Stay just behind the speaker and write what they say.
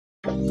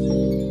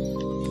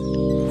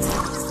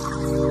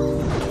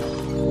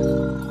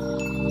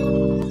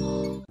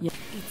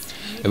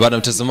Bwana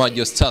mtazamaji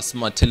wa Star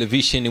Smart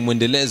Television, ni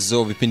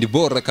mwendelezo vipindi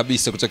bora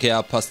kabisa kutokea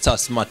hapa Star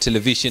Smart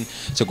Television.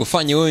 Cha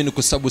kufanya wewe ni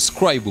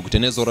kusubscribe,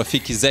 kutengeneza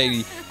urafiki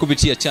zaidi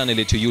kupitia channel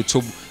yetu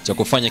YouTube. Cha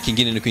kufanya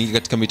kingine ni kuingia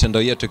katika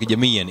mitandao yetu ya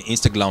kijamii, ni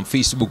Instagram,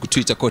 Facebook,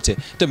 Twitter, kote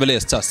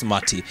tembelea Star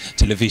Smart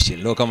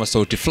Television. Leo kama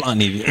sauti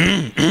fulani hivi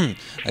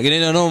lakini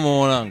ina noma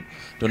mwanangu,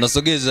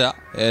 tunasogeza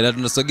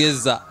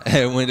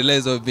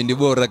mwendelezo vipindi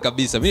bora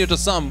kabisa. Mimi ni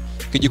Sam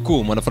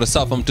Kijukuu,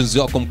 mwanafalsafa mtunzi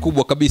wako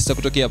mkubwa kabisa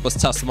kutokea hapa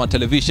Star Smart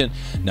Television,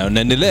 na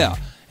unaendelea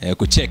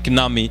kucheck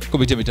nami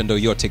kupitia mitandao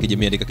yote ya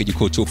kijamii andika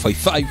Kijukuu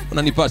 255,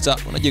 unanipata,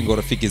 unajenga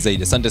rafiki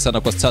zaidi. Asante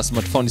sana kwa Star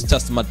Smart Found,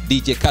 Star Smart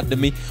DJ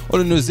Academy,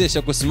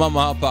 walioniwezesha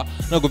kusimama hapa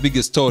na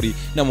kupiga story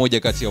na moja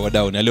kati ya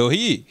wadau, na leo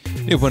hii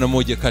nipo na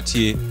moja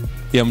kati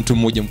ya mtu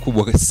mmoja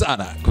mkubwa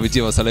sana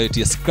kupitia masuala yetu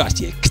ya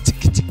scratch.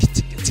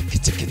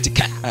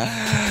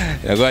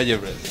 Yagoje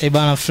bro?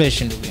 Bana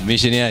fresh ndugu.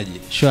 Mission yaje?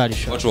 Shwari.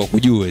 Watu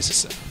wakujue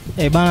sasa.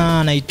 Bana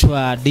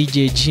anaitwa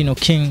DJ Jino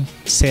King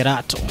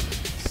Serato.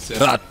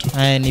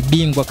 Ni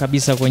bingwa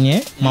kabisa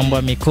kwenye mambo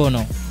ya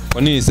mikono.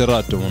 Kwa nini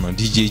Serato mwana?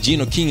 DJ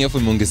Jino King afu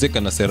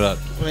imeongezeka na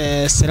Serato.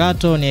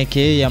 Serato ni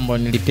AKA ambayo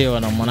nilipewa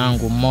na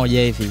mwanangu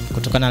mmoja hivi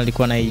kutokana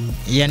nilikuwa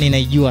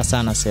naijua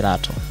sana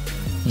Serato.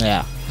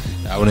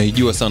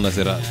 Unaijua sana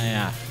Serato?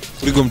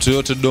 Kuliko mtu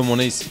yote Dodoma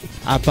unahisi?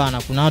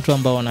 Hapana, kuna watu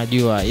ambao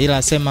wanajua,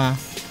 ila sema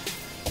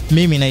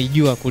mimi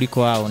naijua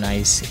kuliko wao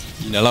nahisi.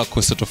 Jina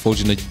lako sio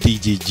tofauti na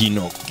DJ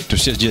Jino.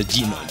 Kitoshia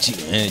Jino.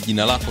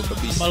 Jina lako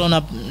kabisa.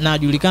 Ambalo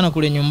najulikana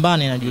kule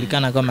nyumbani,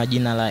 najulikana kama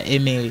jina la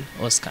Emily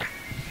Oscar.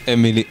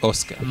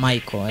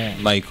 Michael.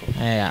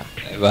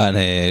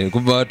 Bana,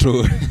 kumbe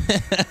watu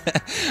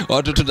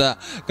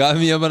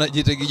tunakamia hapa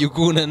najiita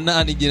Kijukuu na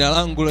nani jina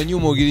langu la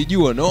nyuma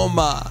ukilijua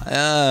noma.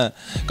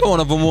 Kama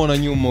unavyomuona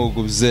nyuma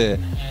huko mzee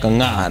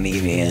kangani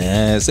hivi.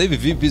 Sasa hivi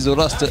vipi hizo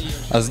rasta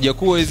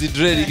hazijakuwa hizi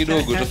dread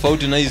kidogo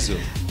tofauti na hizo?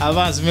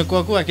 Hapa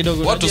zimekuwa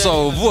kidogo. Watu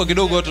sawa vua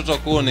kidogo watu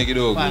tutakuone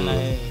kidogo. Bana,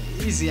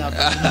 hizi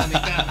hapa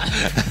zinaonekana.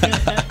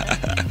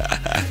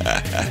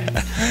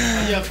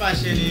 Hiyo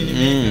fashion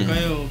ni kwa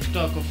hiyo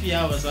kutoa kofia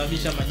hapa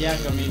sababisha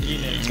majanga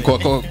mengine.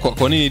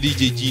 Kwa nini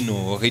DJ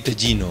Jino wakaita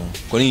Jino?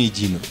 Kwa nini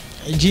Jino?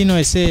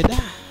 Jino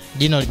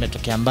Jino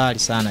limetokea mbali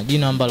sana.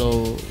 Jino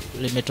ambalo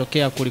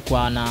limetokea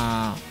kulikuwa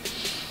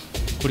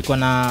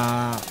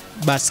na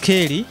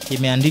baskeli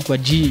imeandikwa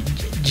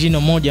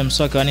Jino moja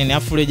mswaki wa nini.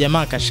 Afu yule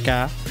jamaa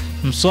kashika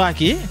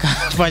mswaki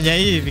kafanya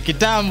hivi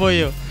kitambo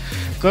hiyo.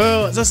 Kwa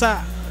hiyo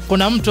sasa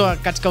kuna mtu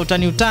katika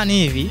utani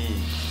hivi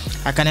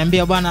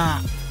akaniambia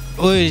bwana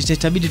wewe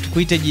itabidi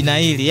tukuite jina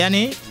hili,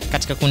 yani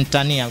katika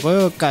kunitania. Kwa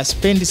hiyo ka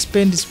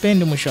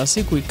spend mwisho wa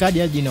siku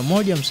ikaja Jino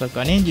moja mswaki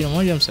wa nini, Jino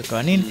moja mswaki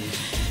wa nini.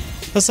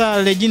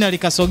 Sasa ile jina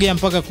likasogea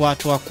mpaka kwa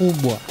watu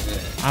wakubwa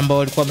ambao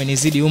walikuwa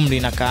wamenizidi umri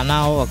na kaa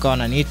nao wakawa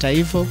wananiita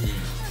hivyo.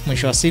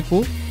 Mwisho wa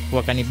siku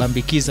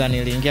wakanibambikiza,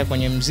 niliingia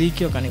kwenye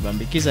muziki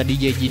wakanibambikiza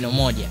DJ Jino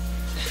moja.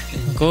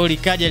 Kwa hiyo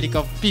likaja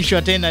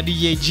likapishwa tena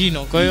DJ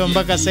Jino. Kwa hiyo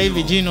mpaka sasa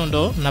hivi Jino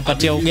ndo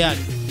napatia ugali.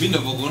 Mimi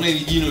ninapokuona ile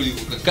Jino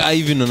lilivyokaa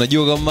hivi ndo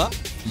najua kama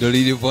ndo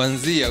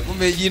lilipoanzia.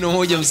 Kumbe Jino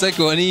moja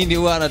msaki wa nini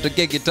bwana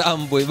tokea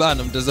kitambo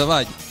bwana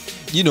mtazamaji.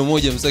 Jino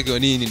moja msaki wa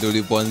nini ndo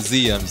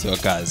lilipoanzia mzee wa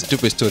kazi.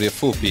 Tupe story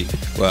fupi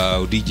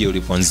kwa DJ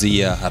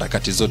ulipoanzia,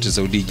 harakati zote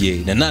za DJ.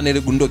 Na nani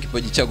aligundua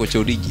kipaji chako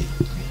cha DJ?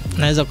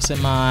 Naweza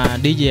kusema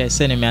DJ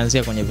Aisee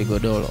nimeanzia kwenye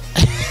vigodoro.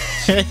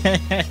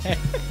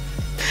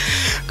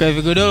 Kwa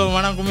vigodoro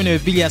mwanangu mimi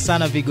nimepiga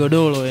sana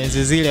vigodoro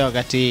enzi zile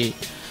wakati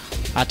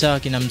hata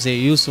wakina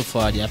mzee Yusuf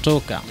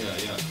hajatoka.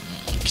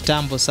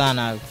 Kitambo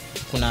sana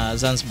kuna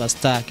Zanzibar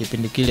Star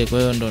kipindi kile, kwa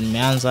hiyo ndo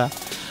nimeanza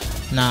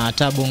na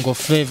hata Bongo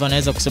Flava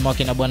naweza kusema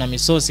wakina Bwana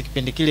Misosi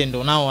kipindi kile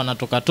ndo nao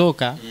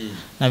wanatoka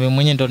na mimi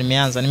mwenyewe ndo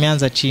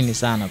nimeanza chini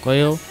sana. Kwa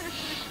hiyo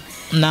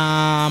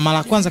na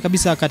mara kwanza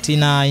kabisa wakati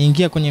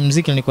naingia kwenye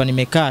muziki nilikuwa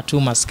nimekaa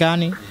tu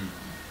maskani,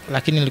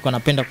 lakini nilikuwa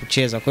napenda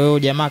kucheza. Kwa hiyo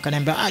jamaa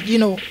akaniambia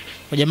Jino,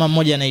 kwa jamaa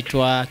mmoja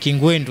anaitwa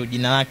Kingwendu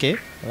jina lake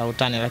la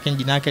utani, lakini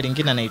jina lake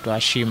lingine anaitwa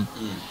Hashim.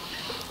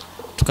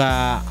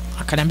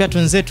 Akaniambia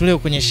tuenzetu leo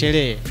kwenye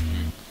sherehe.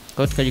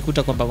 Kwa hiyo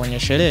tukajikuta kwamba kwenye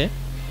sherehe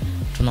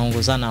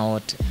tunaongozana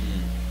wote.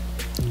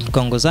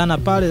 Tukaongozana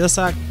pale.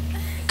 Sasa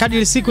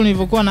kadri siku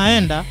nilivyokuwa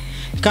naenda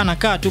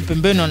nakaa tu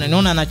pembeni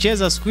naona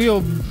anacheza. Siku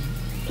hiyo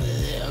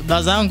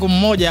baza yangu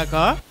mmoja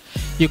akawa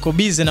yuko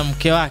busy na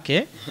mke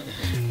wake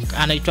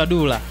anaitwa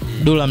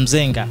Dula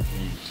Mzenga.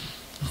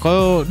 Kwa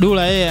hiyo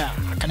Dula yeye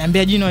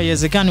akaniambia Jino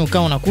haiwezekani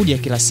ukawa unakuja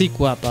kila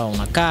siku hapa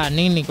unakaa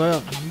nini. Kwa hiyo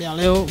akaniambia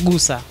leo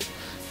gusa,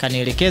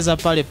 kanielekeza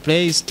pale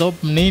play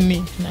stop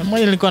nini, na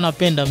mimi nilikuwa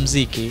napenda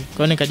muziki. Kwa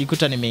hiyo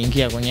nikajikuta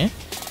nimeingia kwenye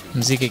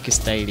muziki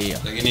kistaili hiyo.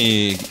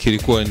 Lakini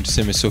kilikuwa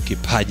tuseme sio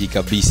kipaji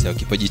kabisa,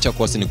 kipaji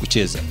chako hasa ni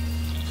kucheza.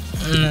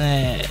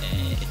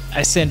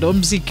 Ndo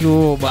muziki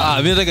huo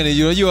bwana. Mimi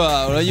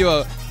nataka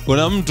unajua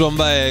kuna mtu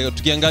ambaye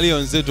tukiangalia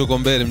wenzetu kwa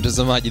mbele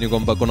mtazamaji ni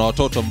kwamba kuna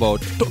watoto ambao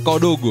toka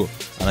wadogo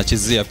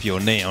anachezea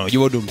pionea.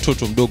 Unajua bado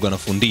mtoto mdogo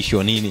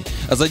anafundishwa nini.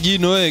 Sasa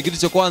Jino wewe kitu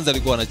cha kwanza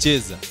alikuwa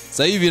anacheza.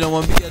 Sasa hivi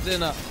namwambia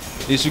tena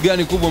issue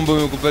gani kubwa ambayo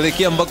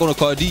imekupelekea mpaka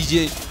unakuwa DJ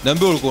na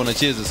mbona ulikuwa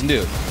unacheza, si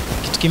ndio?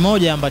 Kitu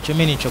kimoja ambacho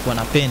mimi nilichokuwa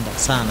napenda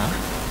sana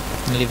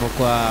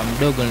nilivyokuwa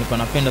mdogo, nilikuwa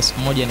napenda siku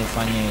moja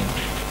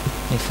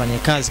nifanye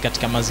kazi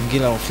katika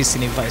mazingira ya ofisi,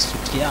 nivae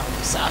suti yangu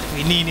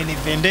safi nini,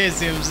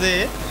 nipendeze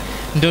mzee.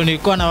 Ndio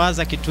nilikuwa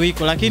nawaza kitu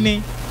hiko,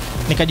 lakini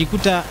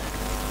nikajikuta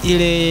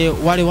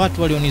wale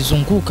watu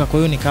walionizunguka, kwa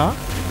hiyo nikawa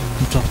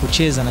mtu wa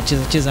kucheza,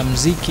 nacheza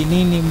muziki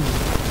nini,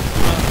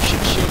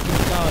 shake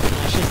nikawa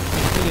tunashake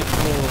kile,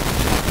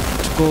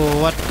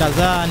 tuko watu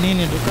kadhaa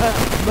nini,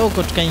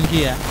 dogo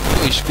tukaingia.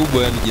 Ishi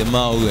kubwa yani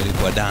jamaa huyu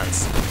alikuwa dance.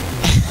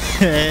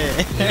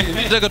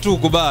 Mimi nataka tu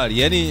ukubali,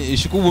 yani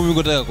ishi kubwa mimi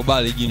nataka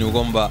kukubali Jino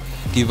kwamba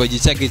kipaji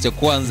chake cha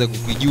kwanza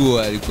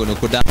kukijua alikuwa na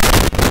dance.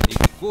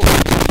 Ilikuwa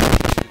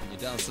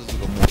kwenye dance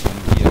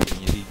ukamwingia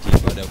kwenye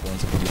DJ baada ya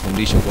kuanza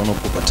kujifundisha kuona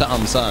uko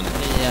tamu sana.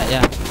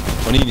 Yeah.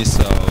 Kwa nini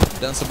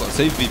dance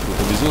sasa hivi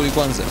uko vizuri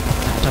kwanza?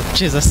 Hata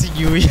kucheza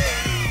sijui.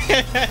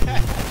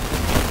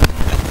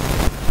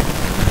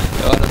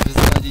 Wala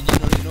mchezaji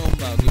Jino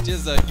linomba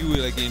kucheza juu,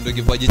 lakini ndio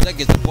kipaji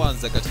chake cha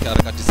kwanza katika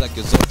harakati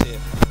zake zote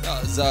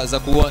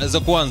za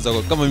kwanza.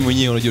 Kama mimi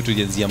mwenyewe unajua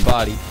tulianzia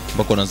mbali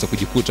mpaka unaanza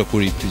kujikuta ku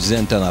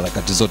represent na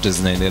harakati zote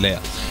zinaendelea.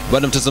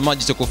 Baada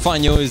mtazamaji, cha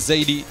kufanya wewe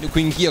zaidi ni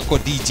kuingia kwa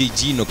DJ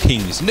Jino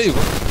Kings, ndio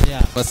hivyo?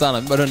 Yeah. Kwa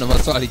sana bado na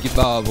maswali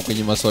kibao hapo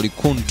kwenye maswali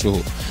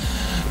kuntu.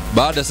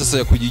 Baada sasa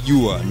ya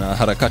kujijua na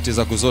harakati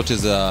zako zote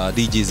za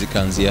DJ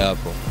zikaanzia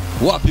hapo,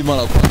 wapi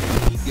mara kwa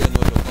gani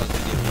watu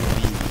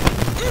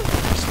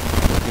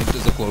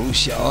kwanza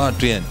kuwarusha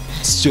watu, yani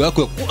sio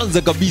yako ya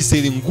kwanza kabisa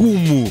ile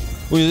ngumu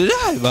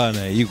unadai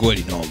bana iko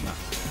linoma?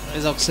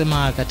 Naweza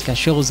kusema katika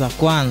show za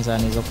kwanza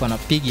nilizokuwa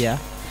napiga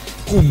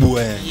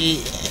kubwa,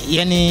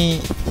 yani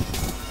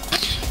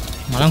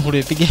mwanangu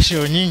nilipiga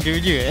show nyingi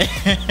ujue.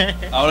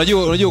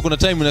 Unajua kuna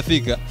time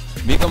inafika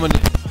mimi kama ni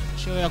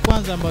show ya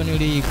kwanza ambayo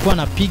nilikuwa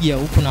napiga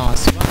huku na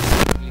wasiwasi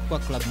ilikuwa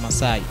Club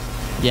Masai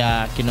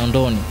ya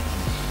Kinondoni,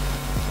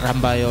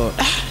 ambayo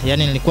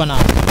yani nilikuwa na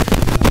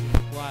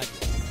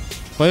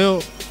kwa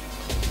hiyo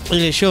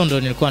ile show ndo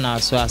nilikuwa na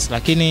wasiwasi,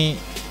 lakini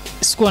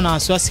sikuwa na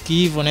wasiwasi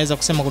hivyo. Naweza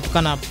kusema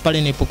kutokana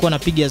pale nilipokuwa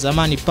napiga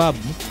zamani pub,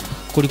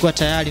 kulikuwa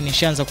tayari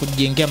nishaanza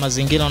kujijengea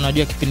mazingira.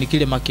 Unajua kipindi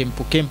kile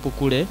makempu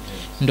kule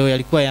ndo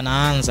yalikuwa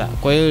yanaanza,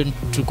 kwa hiyo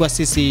tulikuwa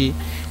sisi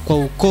kwa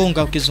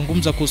Ukonga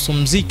ukizungumza kuhusu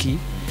muziki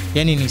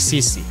yani ni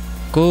sisi.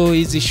 Kwa hiyo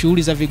hizi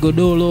shughuli za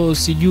vigodoro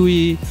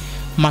sijui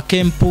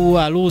makempu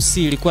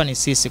harusi ilikuwa ni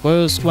sisi, kwa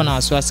hiyo sikuwa na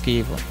wasiwasi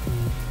hivyo.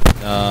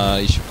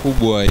 Ishi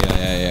kubwa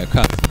ya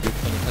kazi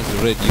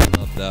radio,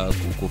 labda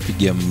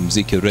kupiga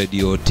muziki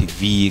radio,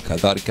 TV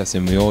kadhalika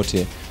sehemu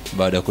yote.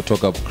 Baada ya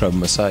kutoka Club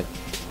Masai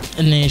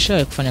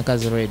nishawahi kufanya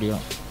kazi radio.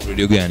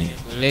 Radio gani?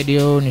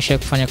 Radio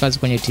nishawahi kufanya kazi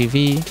kwenye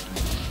TV,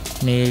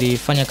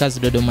 nilifanya kazi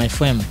Dodoma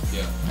FM.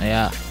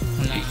 Yeah.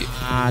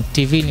 Na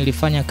TV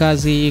nilifanya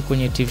kazi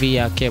kwenye TV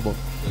ya cable.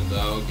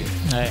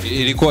 Okay.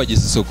 Ilikuwaje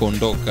sasa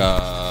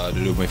kuondoka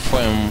Dodoma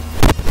FM?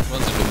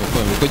 Kwanza Dodoma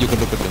FM ilikuwaje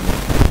kuondoka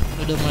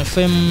Dodoma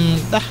FM?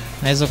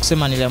 Naweza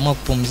kusema niliamua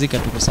kupumzika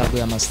tu kwa sababu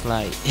ya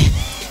maslahi.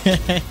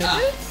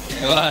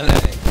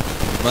 Wala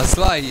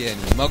maslahi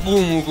yani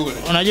magumu kule.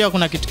 Unajua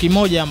kuna kitu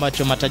kimoja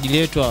ambacho matajiri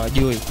wetu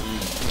hawajui.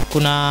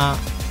 Kuna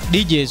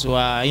DJs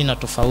wa aina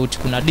tofauti.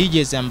 Kuna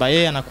DJs ambaye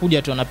yeye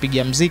anakuja tu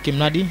anapiga muziki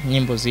mradi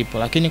nyimbo zipo,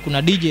 lakini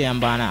kuna DJ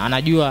ambaye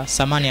anajua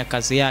thamani ya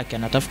kazi yake,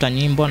 anatafuta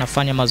nyimbo,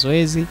 anafanya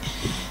mazoezi,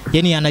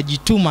 yani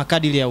anajituma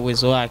kadiri ya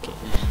uwezo wake.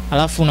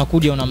 Alafu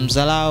unakuja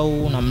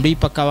unamdharau,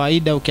 unamlipa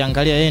kawaida,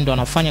 ukiangalia yeye ndo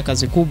anafanya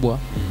kazi kubwa.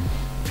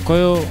 Kwa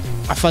hiyo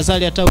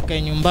afadhali hata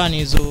ukae nyumbani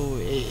hizo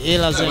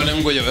hela za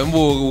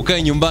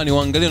ukae nyumbani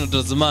waangalie na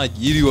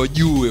watazamaji ili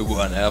wajue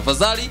bwana.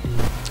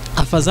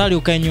 Afadhali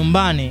ukae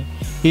nyumbani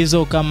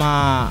hizo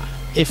kama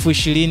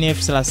 20,000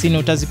 30,000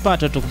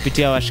 utazipata tu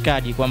kupitia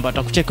washikaji kwamba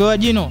atakuchekewa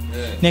Jino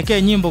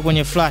niwekee nyimbo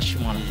kwenye flash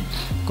mwana.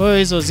 Kwa hiyo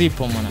hizo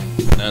zipo mwana.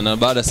 Na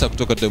baada sasa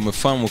kutoka Dodoma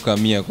FM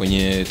ukahamia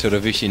kwenye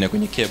television na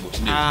kwenye cable,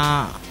 ndio?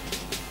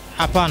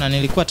 Hapana,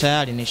 nilikuwa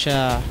tayari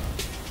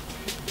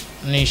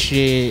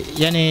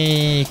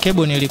yani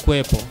cable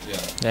nilikuwepo.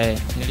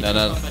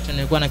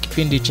 Nilikuwa na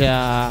kipindi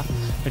cha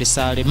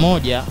risali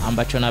moja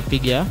ambacho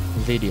napiga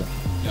video.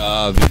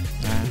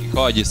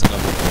 Ikawaje sana?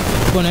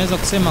 Kwa naweza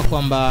kusema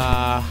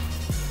kwamba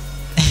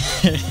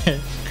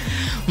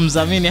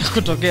mzamini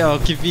hakutokea wa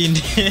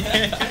kipindi.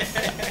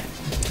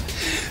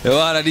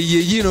 Wala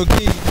DJ Jino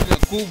King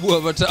kubwa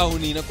hapa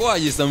town,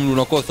 inakuwaje sasa mtu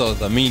unakosa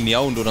wadhamini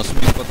au ndo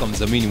unasubiri mpaka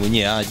mdhamini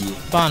mwenyewe aje?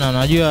 Hapana,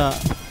 unajua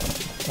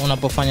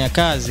unapofanya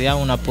kazi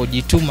au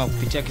unapojituma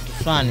kupitia kitu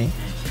fulani,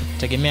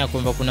 tegemea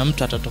kwamba kuna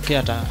mtu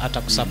atatokea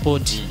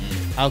atakusupport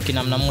au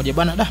kinamna moja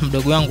bwana,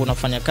 mdogo wangu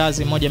unafanya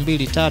kazi 1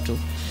 2 3,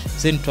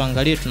 then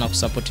tuangalie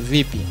tunakusupport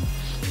vipi.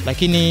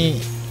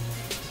 Lakini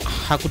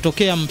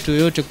hakutokea mtu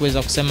yoyote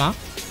kuweza kusema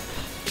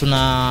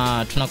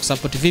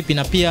tunakusupport vipi,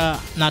 na pia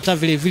na hata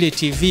vile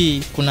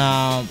TV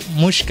kuna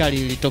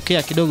mushkali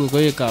ilitokea kidogo, kwa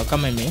hiyo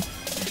kama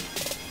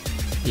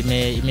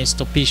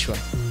imestopishwa.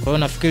 Kwa hiyo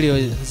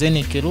nafikiri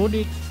zeni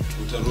kirudi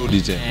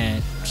utarudi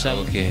tena.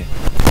 Okay.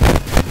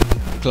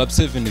 Club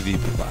 7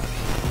 vipi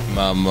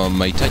pale?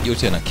 Mahitaji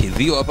yote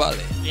yanakidhiwa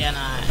pale?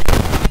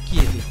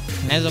 Yanakidhi.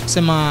 Naweza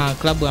kusema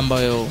klabu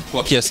ambayo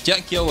kwa kiasi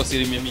chake au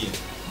asilimia 100?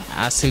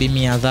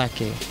 Asilimia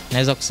zake.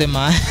 Naweza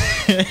kusema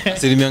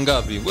asilimia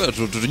ngapi? Ngoja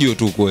tujue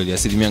tu kweli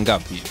asilimia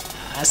ngapi.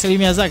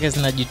 Asilimia zake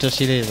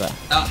zinajitosheleza.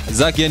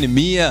 Zake yani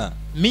 100.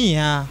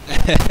 100.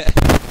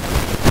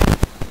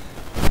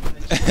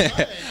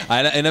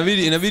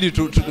 Inabidi inabidi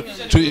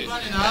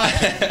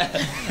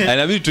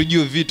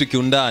tujue vitu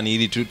kiundani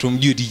ili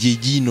tumjue DJ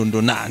Jino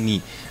ndo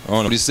nani.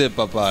 Unaona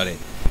ulisepa pale.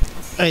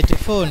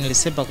 84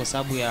 nilisepa kwa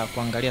sababu ya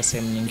kuangalia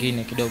sehemu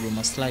nyingine kidogo,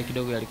 maslahi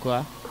kidogo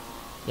yalikuwa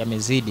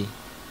yamezidi.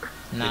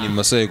 Na ni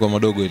maslahi kwa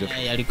madogo ito.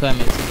 Yalikuwa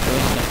yamezidi, kwa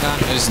hiyo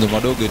nikakaa. Hizo ndo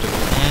madogo ito.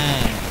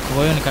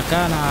 Kwa hiyo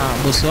nikakaa na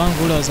bosi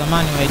wangu ule wa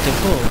zamani wa 84,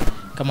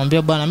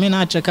 kamwambia bwana mimi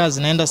naacha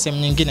kazi naenda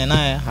sehemu nyingine,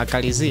 naye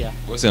akalizia.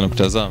 Bosi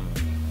anakutazama.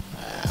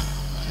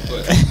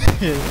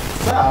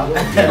 Sawa.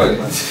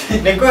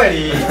 Ni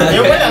kweli.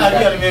 Yeye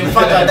anajua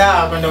nimemfuata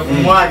dawa kwenda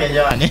kumwaga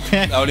jamani.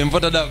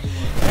 Ulimfuata dawa?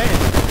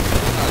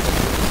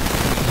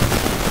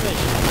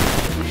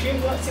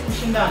 Kushindwa si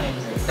kushindana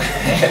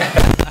mzee.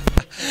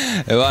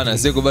 Bwana,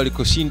 sikubali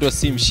kushindwa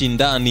si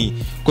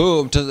mshindani. Kwa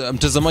hiyo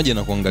mtazamaji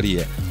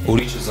anakuangalia.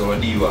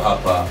 Ulichozawadiwa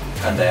hapa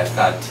kanda ya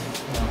kati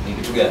ni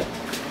kitu gani?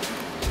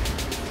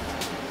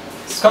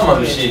 Kama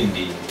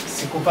mshindi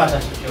sikupata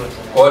chochote.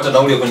 Kwa hata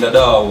nauli ya kwenda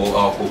dawa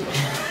hawakupa.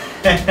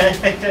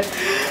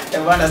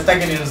 Bwana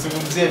sitaki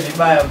ninizungumzie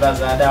vibaya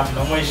brother Adam,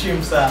 na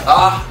mheshimu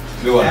sana.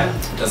 Bwana,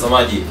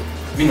 mtazamaji,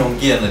 mimi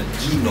naongea na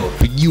Jino.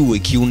 Tujue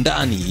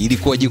kiundani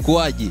ilikuwaje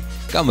kwaje.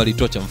 Kama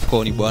alitoa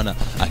mfukoni bwana,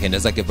 akaenda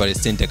zake pale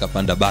sente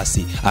akapanda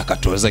basi,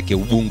 akatoa zake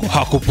Ubungo,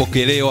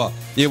 hakupokelewa.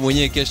 Yeye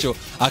mwenyewe kesho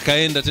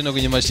akaenda tena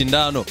kwenye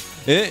mashindano.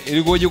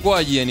 Ilikuwaje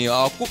kwaje yani?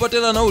 Hakupa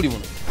tena nauli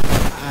bwana.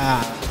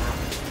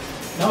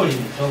 Nauli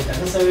nitoka.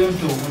 Sasa wewe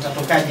mtu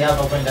utatokaje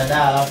hapa kwenda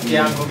Dar alafu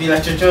yangu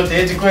bila chochote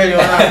eti kweli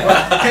wanako?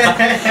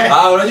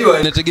 Unajua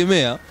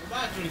inategemea.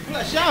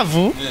 Tulikula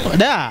shavu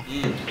Dar.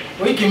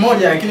 Wiki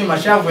moja lakini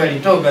mashavu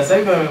yalitoka, sasa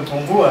hivi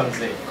yamepungua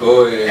mzee. Kwa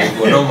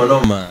hiyo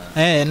noma.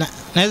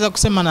 Naweza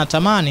kusema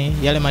natamani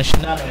yale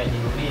mashindano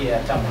yajirudie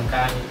hata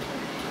mwakani.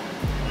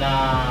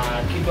 Na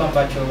kitu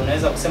ambacho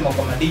unaweza kusema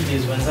kwa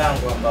DJs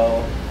wenzangu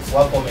ambao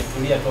wapo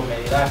wametulia tu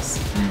wamerelax.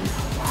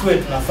 Tuwe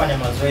tunafanya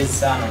mazoezi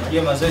sana.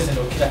 Unajua mazoezi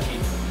ndio kila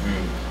kitu.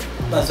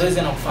 Mazoezi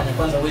yanakufanya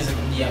kwanza uweze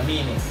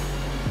kujiamini,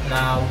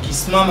 na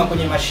ukisimama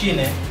kwenye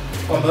mashine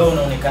kwamba wewe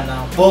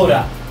unaonekana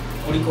bora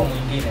kuliko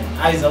mwingine.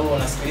 Aidha wewe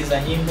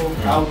unasikiliza nyimbo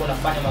au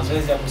unafanya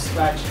mazoezi ya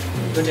kuscratch,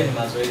 yote ni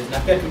mazoezi. Na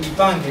pia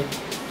tujipange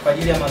kwa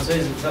ajili ya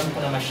mazoezi kwa sababu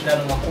kuna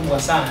mashindano makubwa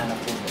sana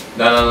yanakuja.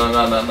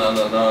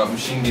 Na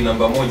mshindi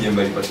namba 1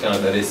 ambaye alipatikana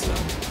Dar es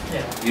Salaam.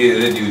 Ile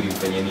radio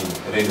ilifanya nini?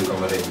 Radio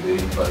kama radio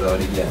ilimpa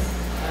zawadi gani?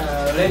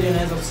 Radio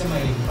naweza kusema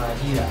ilimpa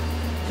ajira.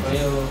 Kwa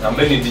hiyo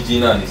ambaye ni DJ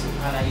nani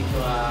sasa?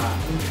 Anaitwa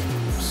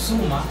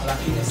Suma,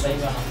 lakini sasa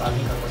hivi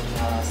anafahamika kwa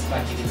jina la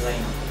Scratch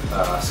Designer.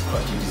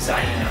 Scratch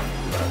Designer.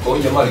 Kwa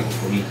hiyo jamaa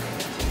alikufunika.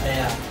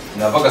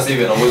 Na mpaka sasa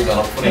hivi anaweza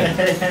anakufunika.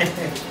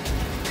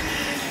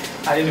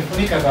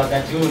 Alinifunika kwa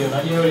wakati ule,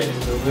 unajua yule ni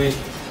mdogo wetu.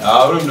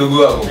 Yule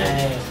mdogo wako.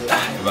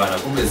 Bana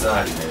kumbe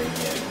zali na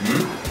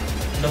wenyewe.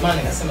 Ndio maana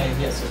nikasema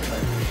hivi sio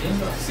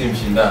tunashindwa. Si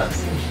mshindani.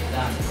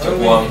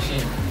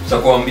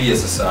 Tutakuambia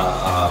sasa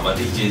ma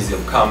DJs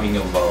upcoming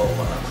ambao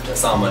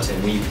wanakutazama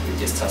time hii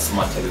kupitia Star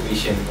Smart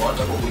Television,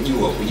 wanataka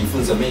kujua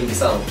kujifunza mengi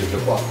sana kutoka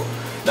kwako.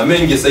 Na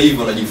mengi sasa hivi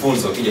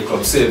wanajifunza ukija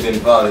Club 7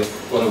 pale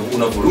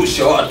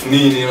unavurusha watu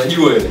nini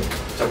unajua ile.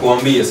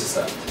 Tutakuambia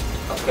sasa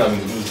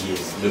upcoming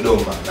DJs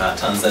Dodoma na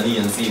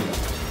Tanzania nzima.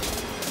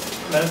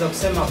 Naweza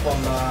kusema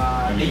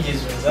kwamba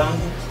DJs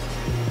wenzangu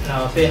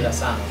nawapenda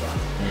sana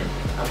bwana.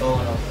 Ambao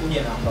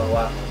wanakuja na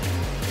ambao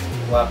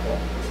wapo.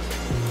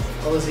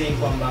 Kozi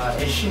kwamba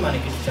heshima ni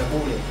kitu cha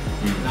bure,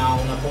 na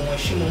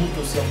unapomheshimu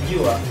mtu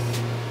usiyomjua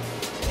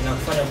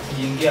inakufanya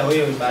kujengea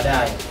wewe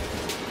baadaye.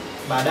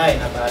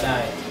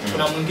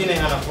 Kuna mwingine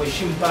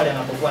anakuheshimu pale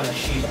anapokuwa na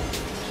shida.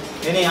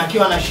 Yaani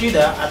akiwa na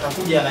shida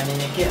atakuja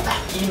ananyenyekea,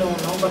 Jino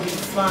naomba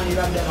kitu fulani,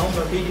 labda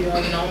naomba video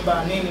au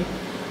naomba nini.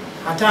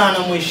 Hata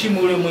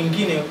anamheshimu yule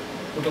mwingine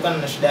kutokana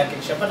na shida yake.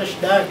 Kishapata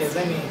shida yake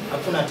zeni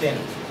hakuna tena.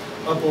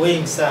 Wapo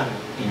wengi sana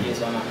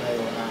DJs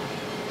wanaona.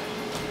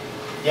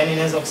 Yaani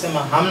naweza kusema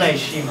hamna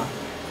heshima,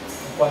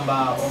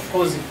 kwamba of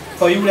course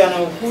kwa yule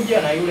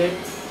anayokuja na yule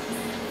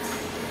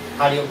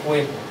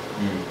aliyokuwepo.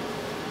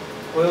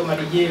 Kwa hiyo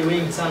DJ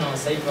wengi sana wa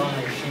sasa hivi hawana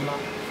heshima,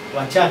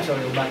 wachache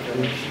waliobaki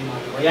wana heshima.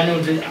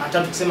 Yaani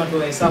hata tukisema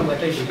tu hesabu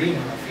hata 20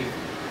 wanafika.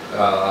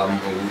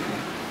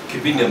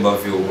 Kipindi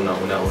ambavyo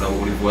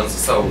ulipoanza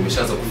sasa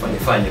umeshaanza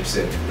kufanya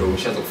tuseme ndio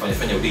umeshaanza kufanya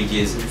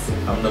DJs,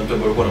 hamna mtu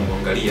ambaye alikuwa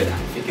anamwangalia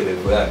afike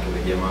level yake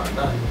yule jamaa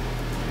nani?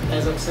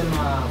 Naweza kusema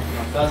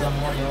kuna kaza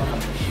mmoja wao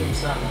namheshimu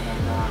sana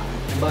na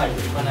kubali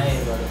kufanya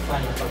yeye ndio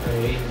alifanya mpaka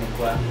leo hii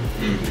imekuwa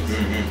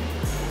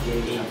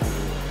JD.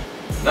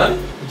 Nani?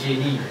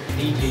 JD,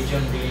 DJ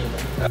John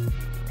Belinda.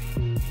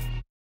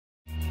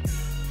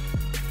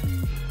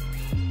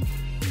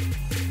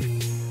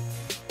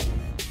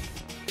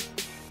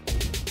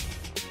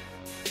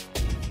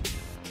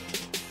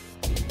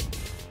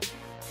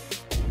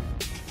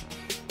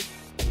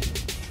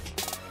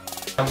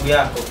 Tabu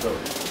yako bro.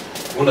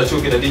 Una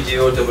chuki na DJ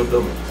yote hapa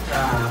Dodoma?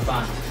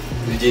 Hapana.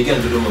 DJ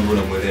gani Dodoma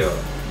mbona muelewa?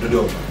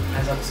 Dodoma.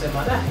 Naweza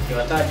kusema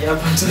kiwataje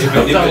hapa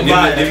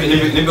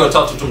nipe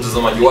watatu tu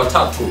mtazamaji,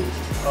 watatu.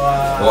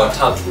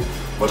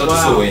 Watatu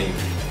sio wengi.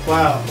 Wow.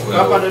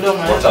 Hapa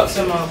Dodoma naweza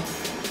kusema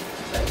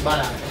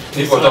bana.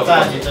 Nipo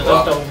watatu.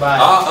 Tatafuta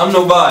ubaya. Hamna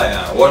ubaya.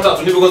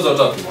 Watatu, nipe kwanza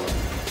watatu.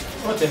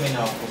 Wote mimi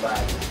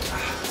nawakubali.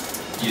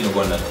 Jino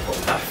bwana atakuwa.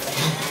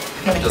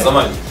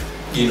 Mtazamaji,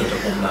 Jino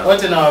atakuwa mnani.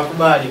 Wote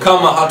nawakubali.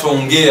 Kama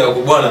hataongea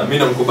kwa bwana mimi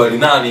namkubali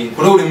nani?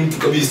 Kuna ule mtu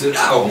kabisa,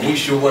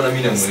 mwisho bwana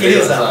mimi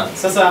namuelewa sana.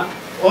 Sasa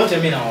wote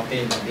mimi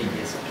nawapenda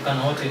DJs.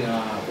 Kutokana wote ni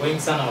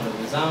wengi sana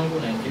wadogo zangu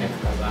na wengine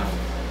kaka zangu.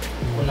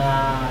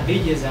 Kuna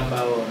DJs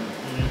ambao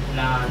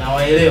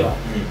nawaelewa.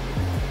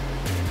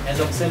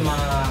 Naweza kusema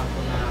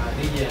kuna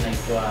DJ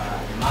anaitwa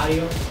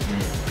Mario.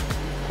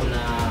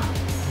 Kuna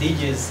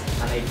DJs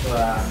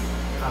anaitwa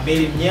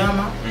Amiri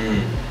Mnyama.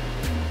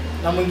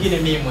 Na mwingine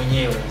mimi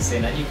mwenyewe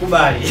sasa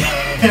jikubali.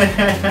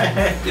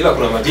 Ila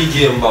kuna ma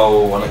DJ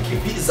ambao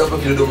wanakimbiza hapa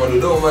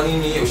Dodoma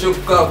nini?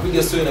 Ushakukaa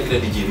kupiga story na kila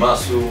DJ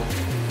Masu.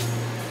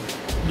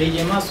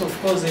 DJ Masu of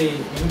course ni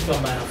mtu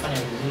ambaye anafanya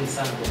vizuri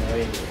sana kwenye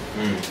radio.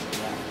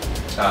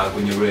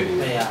 Kwenye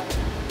radio. Yeah.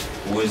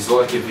 Uwezo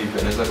wake vipi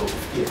anaweza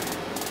kukufikia?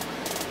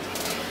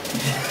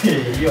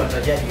 Hiyo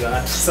atajaji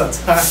watu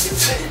sasa.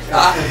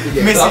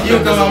 Mimi sijui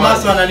kama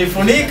Masu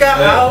ananifunika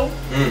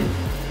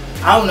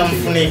au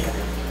namfunika.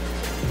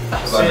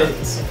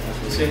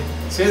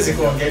 Siwezi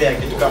kuongelea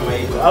kitu kama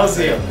hicho au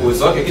sio?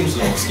 Uwezo wake kitu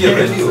tunasikia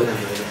radio.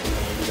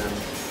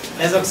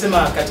 Naweza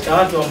kusema katika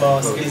watu ambao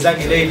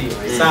wasikilizaji radio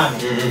sana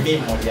mimi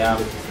mmoja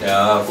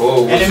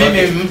wao. Yaani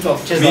mimi mtu wa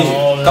kucheza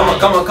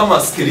online.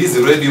 Kama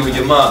sikilize radio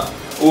jamaa,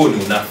 huu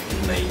ni unafiki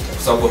unaita.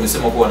 Kwa sababu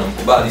amesema kuwa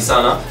anamkubali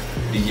sana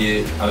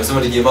DJ,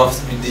 amesema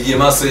DJ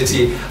Masu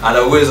eti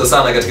ana uwezo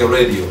sana katika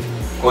radio.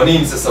 Kwa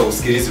nini sasa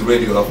usikilize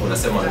radio alafu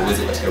unasema ana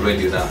uwezo katika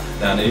radio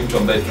na ni mtu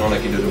ambaye tunaona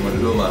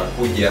Dodoma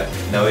anakuja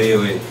na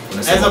wewe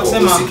unasema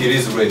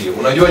usikilize radio.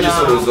 Unajuaje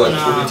sasa uwezo wake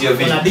kupitia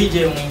vipi? Kuna DJ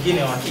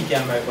mwingine wa kike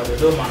ambaye kwa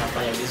Dodoma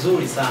anafanya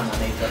vizuri sana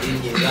anaitwa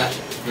DJ Gasha.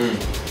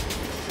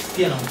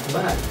 Pia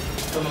namkubali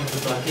kama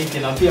mtoto wa kike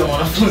na pia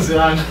mwanafunzi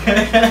wangu.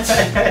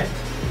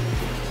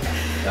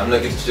 Hamna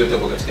kitu chochote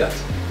hapo katikati.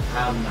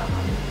 Hamna.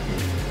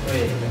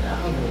 Wewe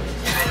mwanangu.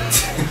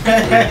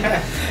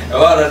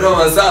 Bora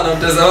Dodoma sana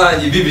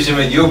mtazamaji, vipi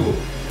shemeji yupo?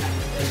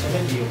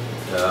 Shemeji yupo.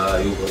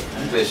 Yupo.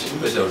 Mpe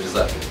shauri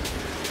zake.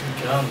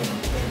 Mke wangu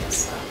nampenda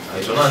sana.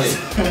 Aitwa nani?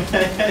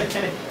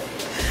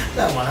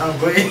 Na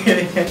mwanangu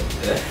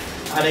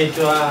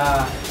anaitwa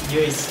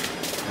Joyce.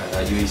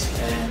 Joyce.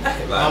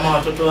 Mama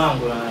watoto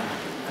wangu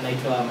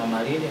anaitwa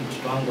Mama Lili,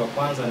 mtoto wangu wa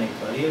kwanza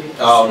anaitwa Lili.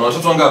 Una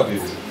watoto wangapi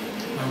hivi?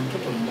 Na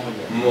mtoto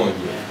mmoja.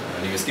 Mmoja.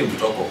 Nimesikia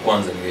mtoto wako wa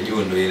kwanza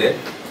ningejua ndio ile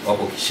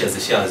wako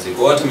kishazi.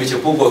 Kwa watu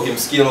michepuko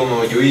wakimsikia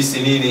Mama Joyce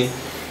nini,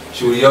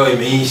 shughuli yao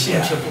imeisha.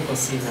 Mchepuko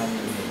sina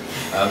mimi.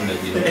 Hamna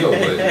jina hiyo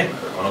kweli.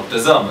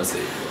 Wanakutazama sasa.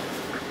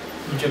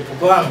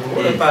 Mchepuko wangu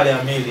ule pale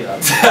Amili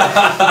labda.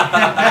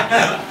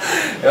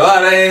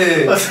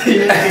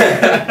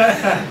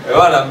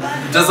 Bwana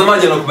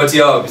mtazamaji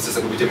anakupatia wapi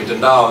sasa kupitia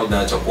mitandao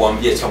na cha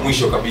kuambia cha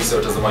mwisho kabisa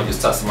watazamaji wa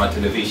Star Smart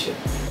Television?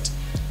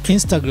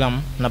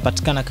 Instagram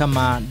napatikana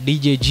kama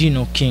DJ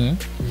Jino King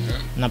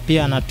na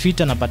pia na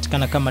Twitter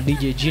napatikana kama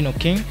DJ Jino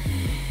King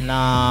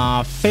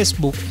na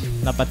Facebook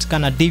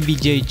napatikana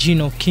DVJ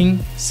Jino King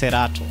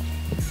Serato.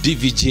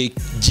 DVJ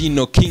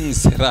Jino King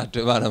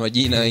Serato bana,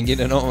 majina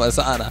wengine noma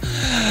sana.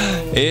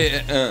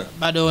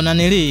 Bado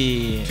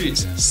nanili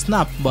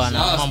Snap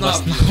bwana, mambo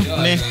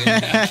Snap.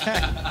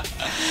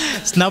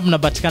 Snap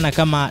napatikana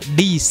kama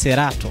D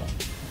Serato.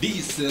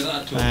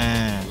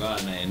 Bana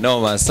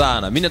noma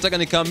sana. Mimi nataka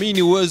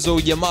nikaamini uwezo wa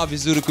ujamaa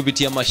vizuri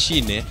kupitia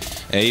mashine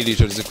ili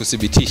tuweze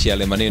kudhibitisha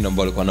yale maneno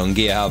ambayo alikuwa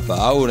anaongea hapa,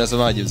 au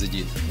unasemaje mzee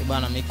Jino?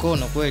 Bana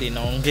mikono kweli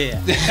inaongea.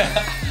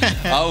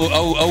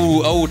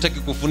 au utaki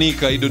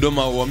kufunika hii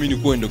Dodoma uamini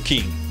kuwa ndo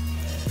king.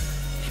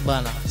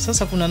 Bana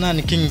sasa kuna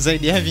nani king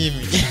zaidi ya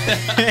mimi?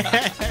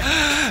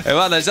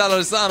 Bana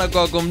shalom sana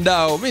kwa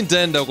mdao. Mimi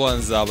nitaenda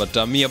kwanza hapa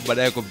tamia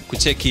baadaye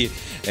kucheki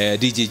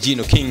DJ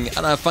Jino King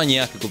anafanya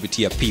yake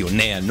kupitia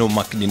Pioneer no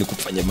mark ni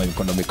kufanya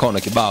mikono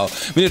kibao.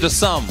 Mimi ni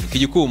Sam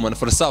kijukuu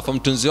mwanafalsafa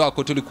mtunzi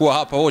wako, tulikuwa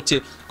hapa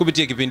wote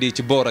kupitia kipindi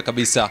hichi bora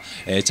kabisa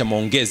cha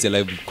maongezi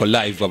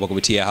live hapa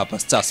kupitia hapa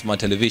Star Smart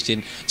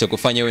Television. Cha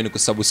kufanya wewe ni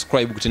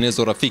kusubscribe,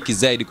 kutengeneza urafiki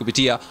zaidi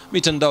kupitia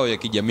mitandao ya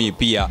kijamii,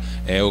 pia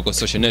uko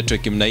social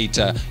network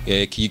mnaita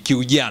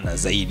kiujana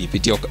zaidi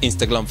kupitia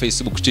Instagram,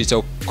 Facebook,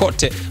 Twitter,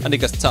 kote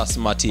andika Star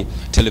Smart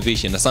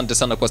Television. Asante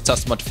sana kwa Star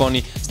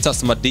Smartphone, Star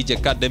Smart DJ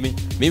Academy.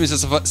 Mimi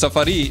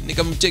safari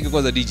nikamcheki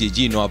kwanza DJ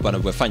Jino hapa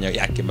anapofanya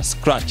yake ma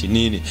scratch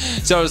nini.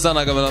 Asante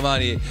sana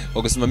kameramani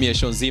kwa kusimamia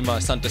show nzima.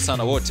 Asante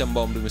sana wote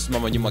ambao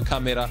mmesimama nyuma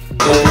kamera.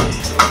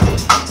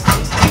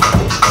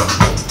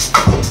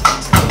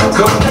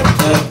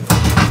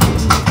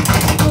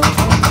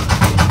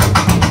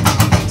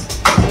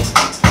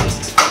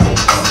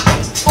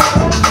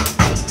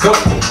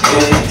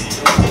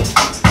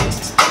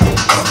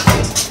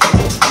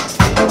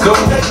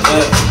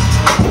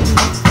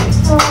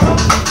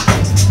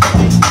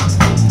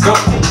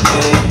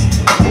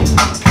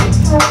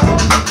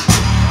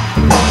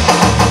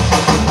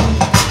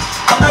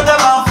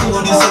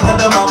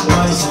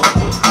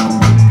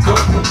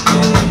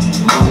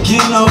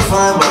 no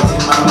fine, but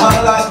in my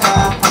mind like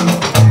that.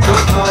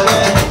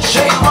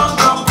 Shake one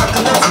come,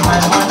 collect my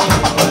money.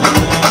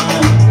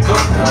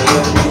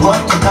 You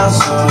want to dance,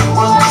 you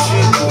want to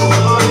shake,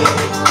 oh yeah.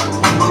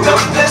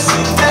 God bless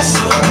you,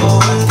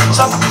 oh yeah.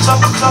 Chop,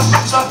 chop, chop,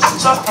 chop,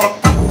 chop.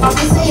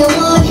 You say you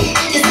want it,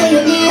 you say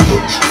you need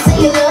it, you say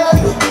you love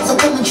it, so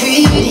come and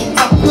treat it.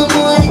 From the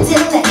morning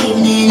till the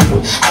evening,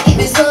 I give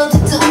you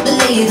something to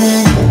believe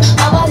in.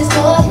 My body's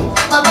caught,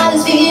 my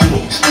body's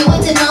feeling. We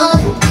waiting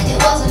on it, it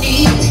wasn't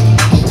easy.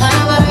 Turn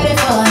up, I'm ready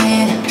for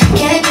it.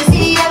 Can't you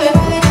see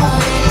everybody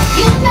on it?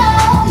 You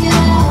know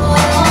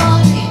I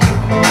want it.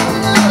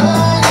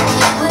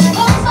 When it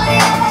comes on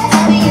your eyes,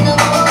 I'll be in the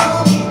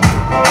moment.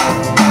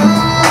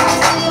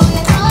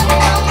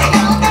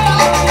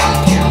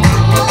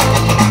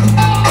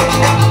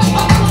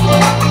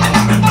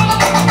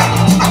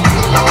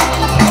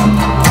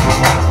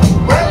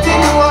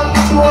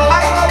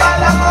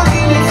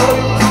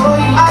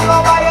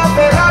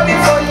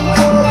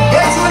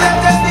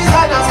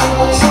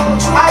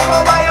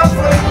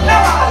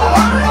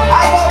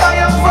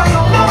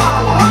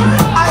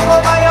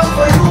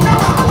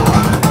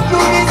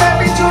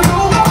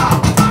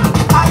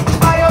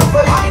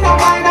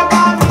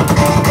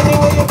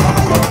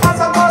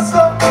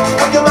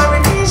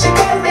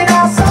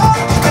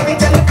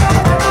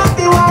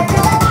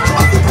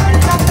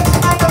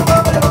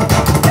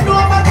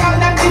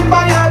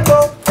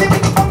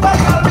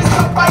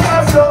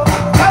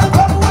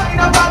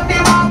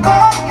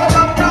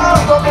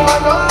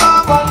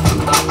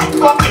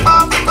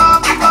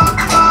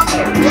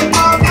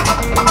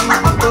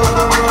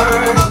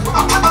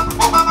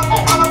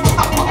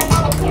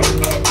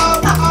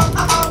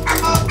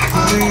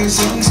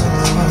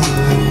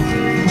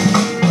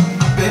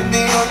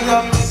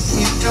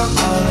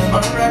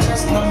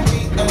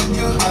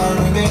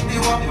 Baby,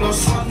 1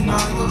 + 1 now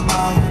you're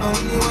mine.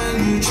 Only when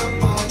you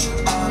drop